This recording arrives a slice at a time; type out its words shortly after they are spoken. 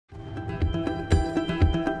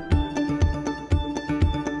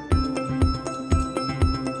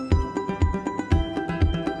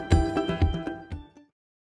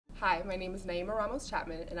Hi, my name is Naima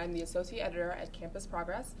Ramos-Chapman, and I'm the Associate Editor at Campus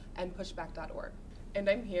Progress and Pushback.org. And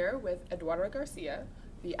I'm here with Eduardo Garcia,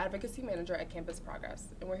 the Advocacy Manager at Campus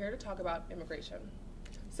Progress, and we're here to talk about immigration.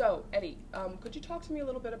 So, Eddie, could you talk to me a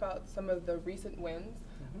little bit about some of the recent wins,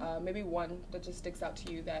 maybe one that just sticks out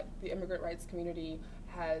to you that the immigrant rights community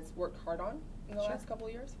has worked hard on in the last couple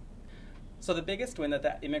of years? So the biggest win that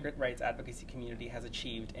the immigrant rights advocacy community has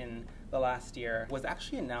achieved in the last year was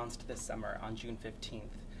actually announced this summer on June 15th.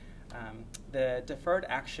 The Deferred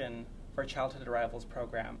Action for Childhood Arrivals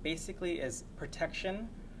program basically is protection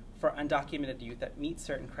for undocumented youth that meet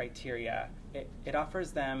certain criteria. It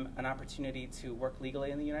offers them an opportunity to work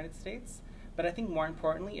legally in the United States, but I think more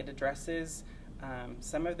importantly, it addresses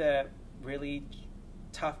some of the really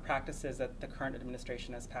tough practices that the current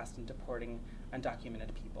administration has passed in deporting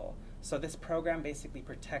undocumented people. So this program basically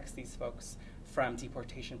protects these folks from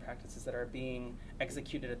deportation practices that are being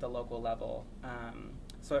executed at the local level.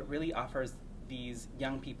 So it really offers these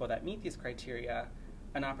young people that meet these criteria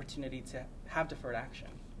an opportunity to have deferred action.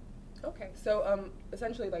 Okay, so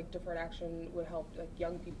essentially, like, deferred action would help like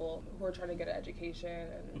young people who are trying to get an education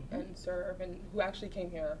and serve, and who actually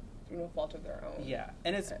came here through no fault of their own. Yeah,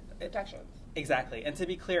 and it's protections. Exactly, and to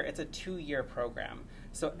be clear, it's a 2-year program.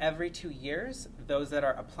 So every 2 years, those that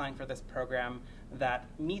are applying for this program that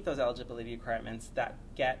meet those eligibility requirements, that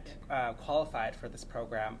get qualified for this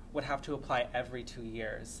program, would have to apply every 2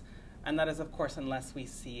 years. And that is, of course, unless we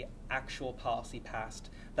see actual policy passed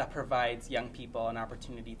that provides young people an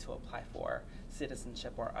opportunity to apply for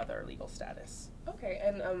citizenship or other legal status. Okay,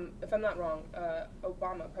 and if I'm not wrong,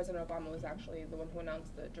 President Obama was actually the one who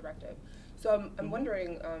announced the directive. So I'm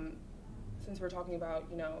wondering, since we're talking about,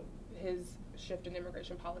 his shift in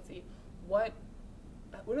immigration policy, how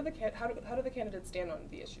do the candidates stand on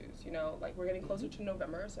the issues? Like, we're getting closer to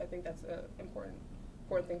November, so I think that's an important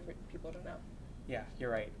thing for people to know. Yeah, you're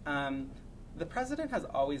right. The president has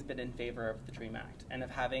always been in favor of the DREAM Act and of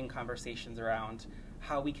having conversations around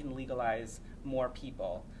how we can legalize more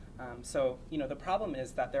people. So, the problem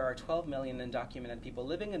is that there are 12 million undocumented people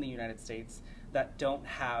living in the United States that don't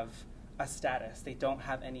have a status. They don't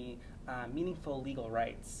have any meaningful legal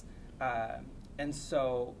rights. And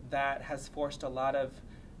so that has forced a lot of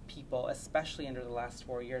people, especially under the last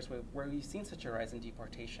 4 years where we've seen such a rise in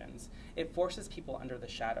deportations, it forces people under the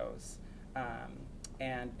shadows.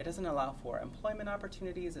 And it doesn't allow for employment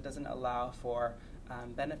opportunities. It doesn't allow for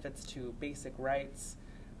benefits to basic rights.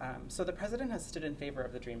 So the president has stood in favor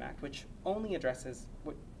of the DREAM Act, which only addresses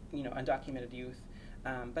undocumented youth.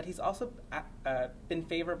 But he's also been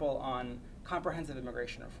favorable on comprehensive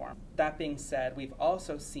immigration reform. That being said, we've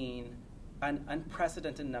also seen an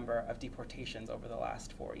unprecedented number of deportations over the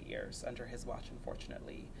last 4 years under his watch,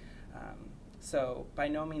 unfortunately. So by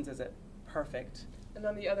no means is it perfect. And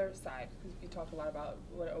on the other side, because we talked a lot about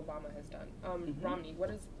what Obama has done, Romney,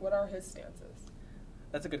 what are his stances?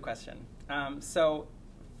 That's a good question. So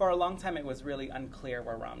for a long time, it was really unclear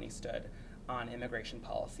where Romney stood on immigration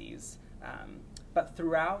policies. But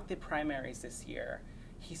throughout the primaries this year,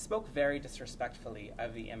 he spoke very disrespectfully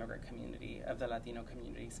of the immigrant community, of the Latino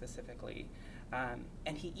community specifically.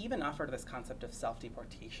 And he even offered this concept of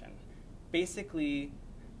self-deportation. Basically,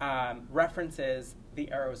 references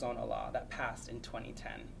the Arizona law that passed in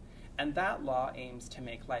 2010. And that law aims to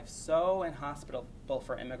make life so inhospitable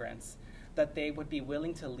for immigrants that they would be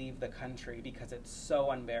willing to leave the country because it's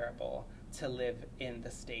so unbearable to live in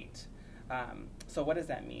the state. So what does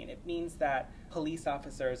that mean? It means that police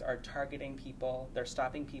officers are targeting people, they're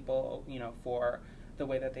stopping people, for the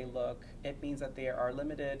way that they look. It means that there are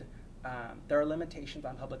limitations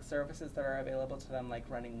on public services that are available to them, like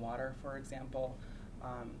running water, for example.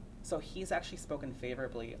 So he's actually spoken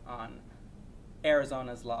favorably on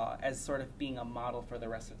Arizona's law as sort of being a model for the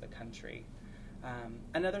rest of the country.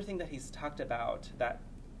 Another thing that he's talked about that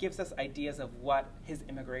gives us ideas of what his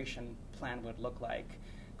immigration plan would look like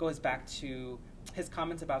goes back to his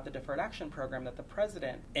comments about the Deferred Action Program that the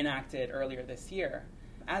president enacted earlier this year.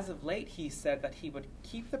 As of late, he said that he would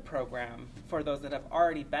keep the program for those that have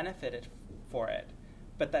already benefited for it,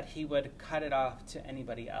 but that he would cut it off to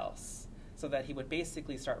anybody else, so that he would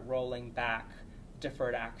basically start rolling back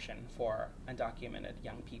deferred action for undocumented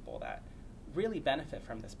young people that really benefit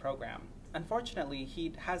from this program. Unfortunately,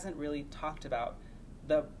 he hasn't really talked about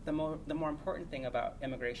the more important thing about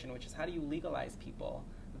immigration, which is how do you legalize people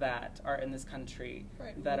that are in this country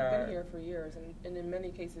that have are been here for years and in many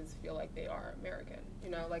cases feel like they are American.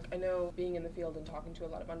 Like, I know, being in the field and talking to a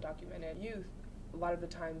lot of undocumented youth, a lot of the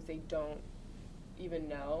times they don't even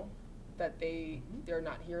know that they're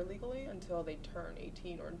not here legally until they turn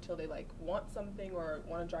 18 or until they want something or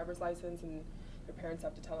want a driver's license, and their parents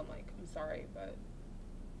have to tell them I'm sorry, but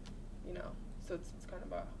So it's kind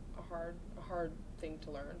of a hard thing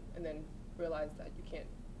to learn, and then realize that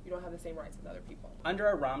you don't have the same rights as other people. Under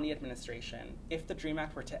a Romney administration, if the DREAM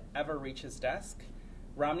Act were to ever reach his desk,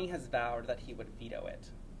 Romney has vowed that he would veto it,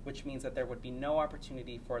 which means that there would be no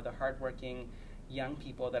opportunity for the hardworking young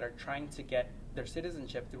people that are trying to get their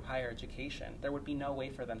citizenship through higher education. There would be no way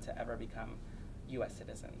for them to ever become U.S.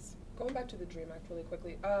 citizens. Going back to the DREAM Act really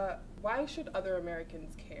quickly, why should other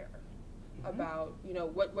Americans care about,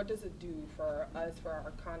 what does it do for us, for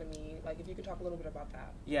our economy? Like, if you could talk a little bit about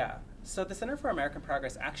that. Yeah. So the Center for American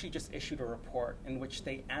Progress actually just issued a report in which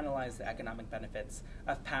they analyzed the economic benefits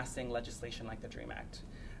of passing legislation like the DREAM Act.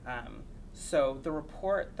 So the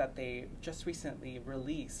report that they just recently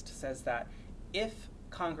released says that if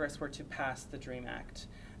Congress were to pass the DREAM Act,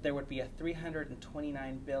 there would be a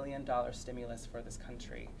 $329 billion stimulus for this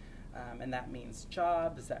country. And that means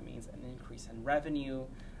jobs, that means an increase in revenue.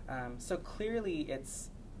 So clearly it's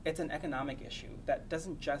an economic issue that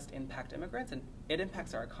doesn't just impact immigrants, and it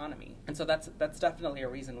impacts our economy. And so that's definitely a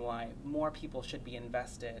reason why more people should be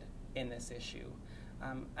invested in this issue.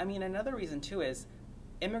 Another reason too is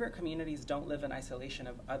immigrant communities don't live in isolation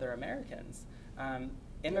of other Americans.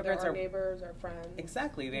 Immigrants are neighbors, our friends.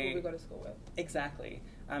 Exactly. People we go to school with. Exactly.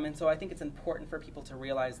 And so I think it's important for people to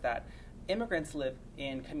realize that immigrants live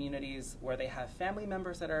in communities where they have family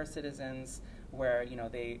members that are citizens, where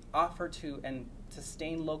they offer to and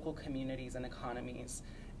sustain local communities and economies.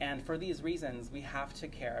 And for these reasons, we have to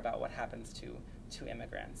care about what happens to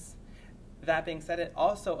immigrants. That being said, it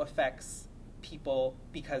also affects people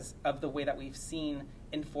because of the way that we've seen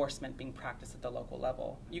enforcement being practiced at the local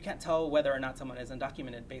level. You can't tell whether or not someone is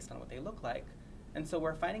undocumented based on what they look like. And so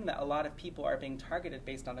we're finding that a lot of people are being targeted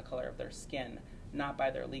based on the color of their skin, not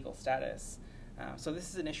by their legal status. So this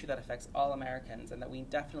is an issue that affects all Americans and that we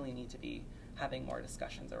definitely need to be having more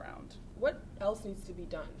discussions around. What else needs to be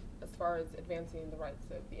done as far as advancing the rights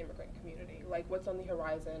of the immigrant community? Like, what's on the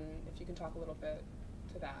horizon, if you can talk a little bit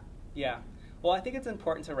to that? Yeah. Well, I think it's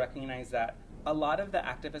important to recognize that a lot of the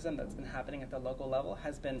activism that's been happening at the local level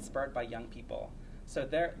has been spurred by young people. So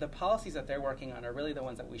the policies that they're working on are really the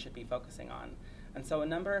ones that we should be focusing on. And so a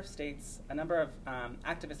number of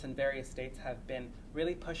activists in various states have been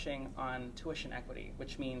really pushing on tuition equity,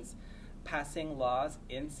 which means passing laws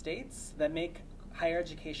in states that make higher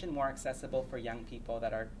education more accessible for young people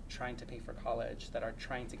that are trying to pay for college, that are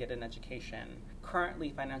trying to get an education.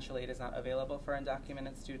 Currently, financial aid is not available for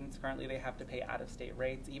undocumented students. Currently, they have to pay out-of-state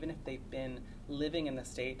rates, even if they've been living in the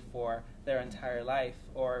state for their entire life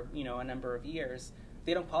or, a number of years.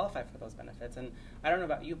 They don't qualify for those benefits. And I don't know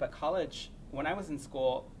about you, but college, when I was in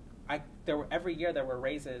school, every year there were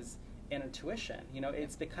raises in tuition.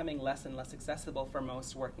 It's becoming less and less accessible for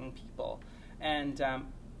most working people. And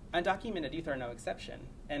undocumented youth are no exception.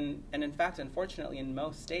 And in fact, unfortunately, in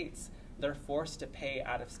most states, they're forced to pay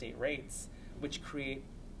out-of-state rates, which create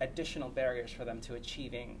additional barriers for them to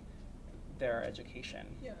achieving their education.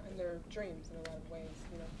 Yeah, and their dreams in a lot of ways,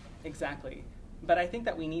 Exactly. But I think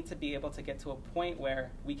that we need to be able to get to a point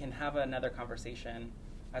where we can have another conversation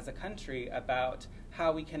as a country about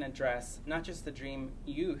how we can address not just the DREAM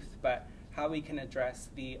youth, but how we can address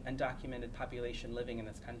the undocumented population living in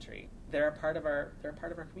this country. They're a part of our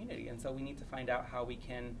community, and so we need to find out how we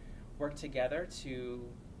can work together to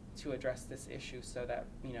address this issue so that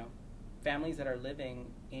families that are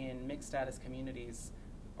living in mixed status communities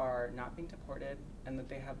are not being deported and that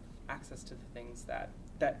they have access to the things that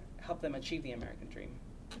help them achieve the American dream.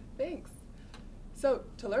 Thanks. So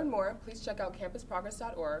to learn more, please check out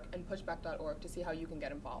campusprogress.org and pushback.org to see how you can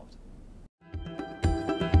get involved.